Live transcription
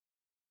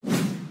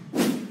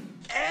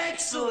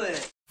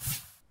Excellent!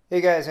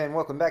 Hey guys, and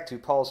welcome back to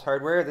Paul's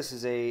Hardware. This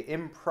is a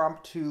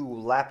impromptu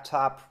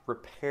laptop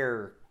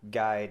repair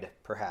guide,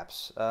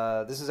 perhaps.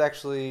 This is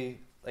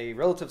actually a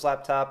relative's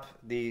laptop.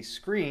 The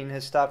screen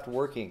has stopped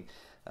working.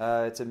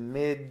 It's a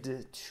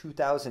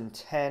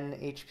mid-2010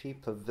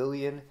 HP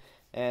Pavilion,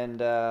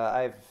 and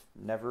I've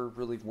never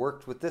really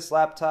worked with this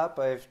laptop.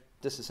 I've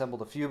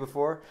disassembled a few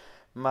before.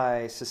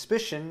 My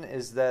suspicion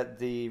is that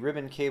the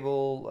ribbon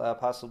cable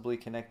possibly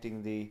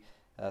connecting the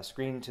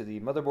screen to the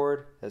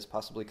motherboard has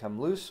possibly come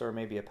loose, or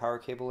maybe a power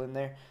cable in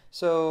there.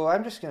 So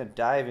I'm just going to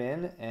dive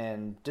in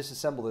and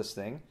disassemble this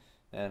thing,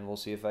 and we'll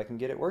see if I can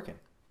get it working.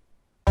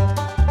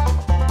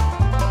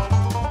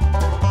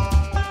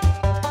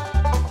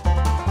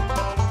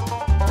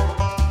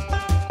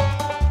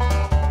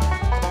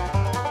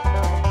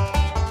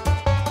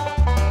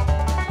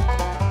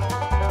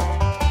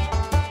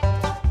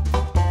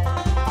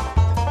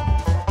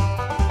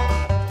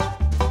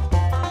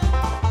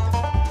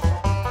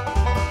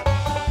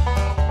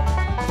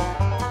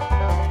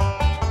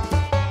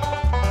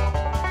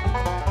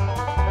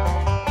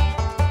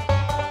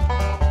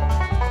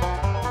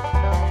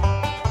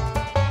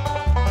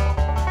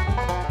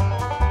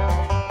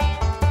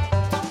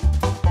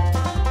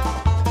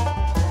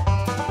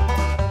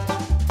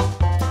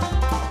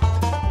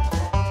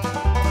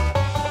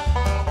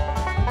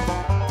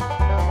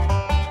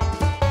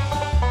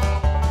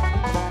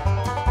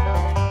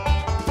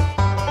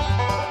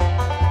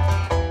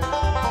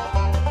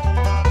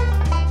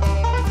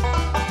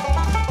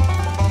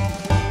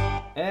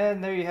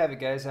 And there you have it,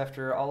 guys.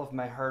 After all of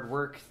my hard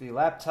work, the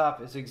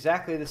laptop is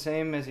exactly the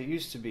same as it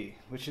used to be,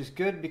 which is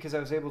good because I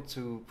was able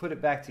to put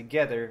it back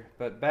together,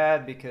 but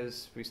bad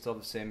because we still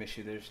have the same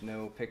issue. There's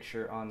no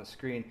picture on the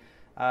screen.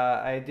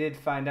 I did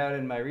find out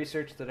in my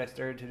research that I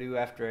started to do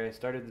after I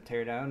started the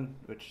teardown,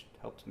 which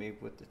helped me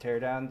with the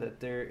teardown, that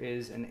there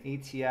is an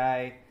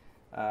ATI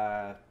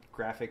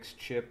graphics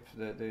chip,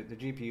 the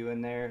GPU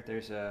in there.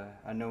 There's a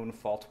known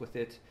fault with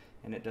it,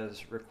 and it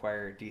does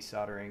require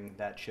desoldering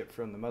that chip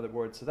from the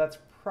motherboard, so that's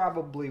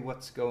probably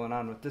what's going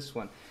on with this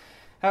one.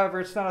 However,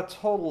 it's not a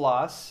total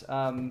loss.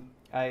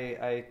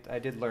 I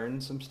did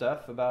learn some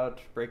stuff about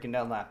breaking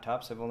down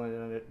laptops. I've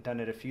only done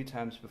it a few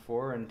times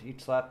before, and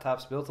each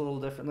laptop's built a little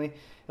differently.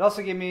 It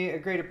also gave me a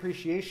great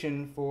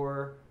appreciation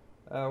for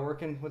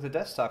working with a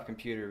desktop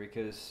computer,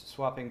 because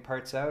swapping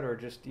parts out or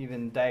just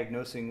even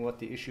diagnosing what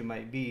the issue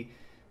might be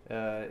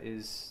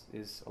is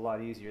a lot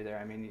easier there.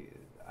 I mean,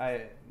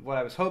 what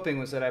I was hoping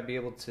was that I'd be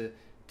able to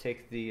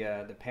take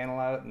the panel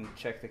out and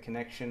check the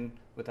connection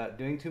without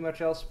doing too much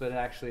else, but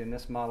actually in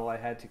this model I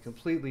had to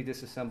completely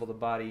disassemble the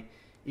body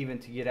even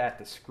to get at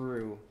the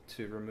screw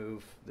to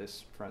remove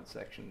this front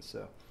section.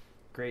 So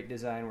great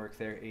design work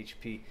there,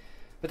 HP.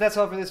 But that's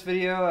all for this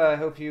video. I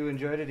hope you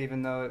enjoyed it,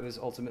 even though it was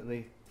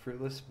ultimately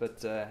fruitless.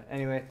 But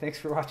anyway, thanks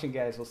for watching,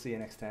 guys. We'll see you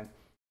next time.